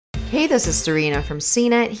Hey, this is Serena from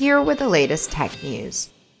CNET here with the latest tech news.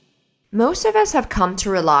 Most of us have come to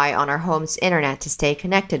rely on our home's internet to stay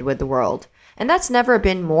connected with the world, and that's never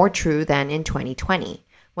been more true than in 2020,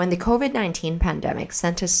 when the COVID-19 pandemic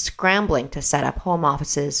sent us scrambling to set up home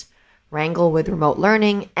offices, wrangle with remote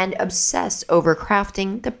learning, and obsess over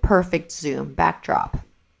crafting the perfect Zoom backdrop.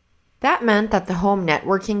 That meant that the home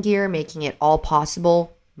networking gear making it all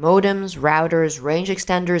possible, modems, routers, range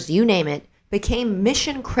extenders, you name it, became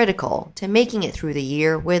mission critical to making it through the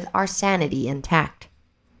year with our sanity intact.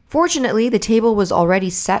 Fortunately, the table was already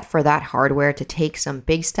set for that hardware to take some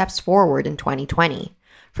big steps forward in 2020.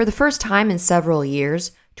 For the first time in several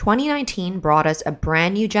years, 2019 brought us a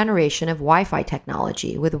brand new generation of Wi-Fi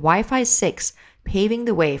technology, with Wi-Fi 6 paving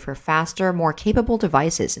the way for faster, more capable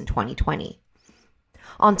devices in 2020.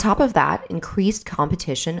 On top of that, increased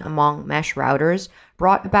competition among mesh routers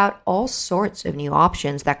brought about all sorts of new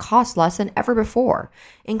options that cost less than ever before,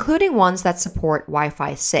 including ones that support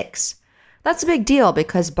Wi-Fi 6. That's a big deal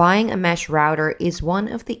because buying a mesh router is one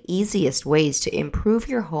of the easiest ways to improve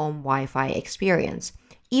your home Wi-Fi experience,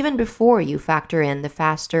 even before you factor in the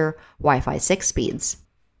faster Wi-Fi 6 speeds.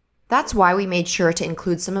 That's why we made sure to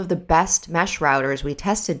include some of the best mesh routers we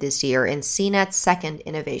tested this year in CNET's second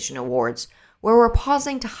Innovation Awards, where we're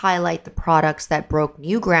pausing to highlight the products that broke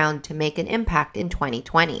new ground to make an impact in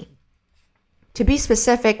 2020. To be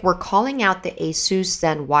specific, we're calling out the Asus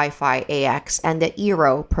Zen Wi-Fi AX and the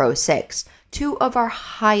Eero Pro 6, two of our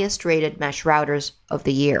highest rated mesh routers of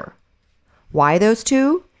the year. Why those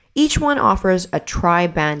two? Each one offers a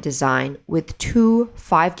tri-band design with two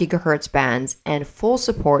 5 GHz bands and full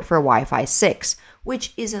support for Wi-Fi 6,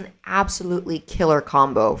 which is an absolutely killer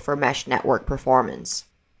combo for mesh network performance.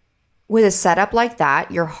 With a setup like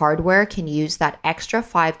that, your hardware can use that extra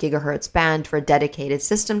 5 GHz band for dedicated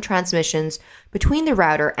system transmissions between the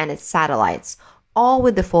router and its satellites, all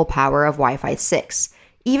with the full power of Wi-Fi 6.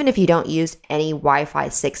 Even if you don't use any Wi-Fi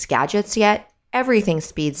 6 gadgets yet, everything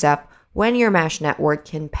speeds up when your mesh network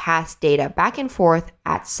can pass data back and forth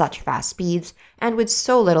at such fast speeds and with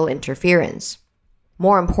so little interference.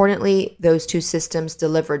 More importantly, those two systems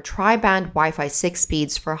delivered tri-band Wi-Fi 6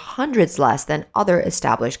 speeds for hundreds less than other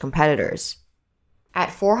established competitors. At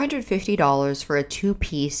 $450 for a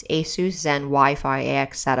two-piece Asus Zen Wi-Fi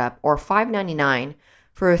AX setup or $599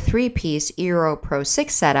 for a three-piece Eero Pro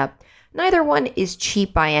 6 setup, neither one is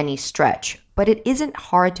cheap by any stretch, but it isn't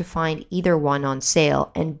hard to find either one on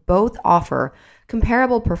sale, and both offer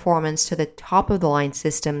comparable performance to the top-of-the-line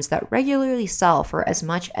systems that regularly sell for as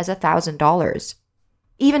much as $1,000.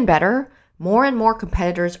 Even better, more and more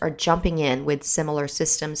competitors are jumping in with similar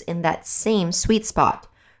systems in that same sweet spot.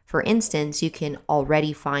 For instance, you can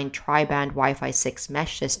already find tri-band Wi-Fi 6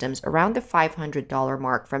 mesh systems around the $500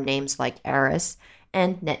 mark from names like Aris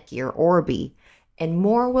and Netgear Orbi, and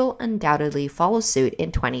more will undoubtedly follow suit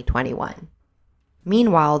in 2021.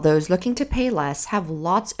 Meanwhile, those looking to pay less have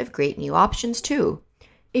lots of great new options too.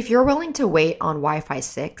 If you're willing to wait on Wi-Fi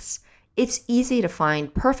 6, it's easy to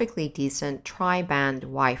find perfectly decent tri-band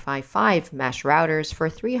Wi-Fi 5 mesh routers for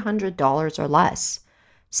 $300 or less.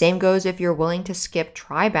 Same goes if you're willing to skip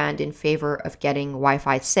tri-band in favor of getting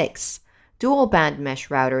Wi-Fi 6. Dual-band mesh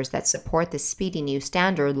routers that support the speedy new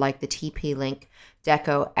standard like the TP-Link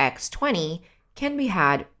Deco X20 can be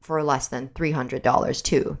had for less than $300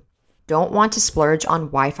 too. Don't want to splurge on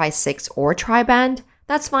Wi-Fi 6 or tri-band?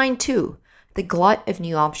 That's fine too. The glut of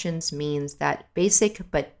new options means that basic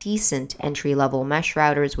but decent entry-level mesh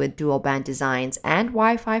routers with dual-band designs and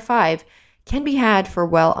Wi-Fi 5 can be had for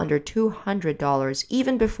well under $200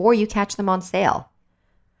 even before you catch them on sale.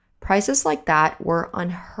 Prices like that were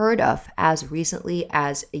unheard of as recently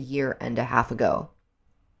as a year and a half ago.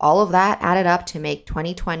 All of that added up to make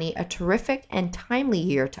 2020 a terrific and timely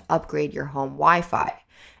year to upgrade your home Wi-Fi.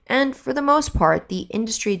 And for the most part, the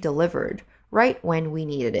industry delivered right when we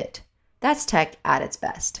needed it. That's tech at its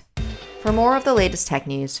best. For more of the latest tech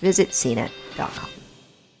news, visit cnet.com.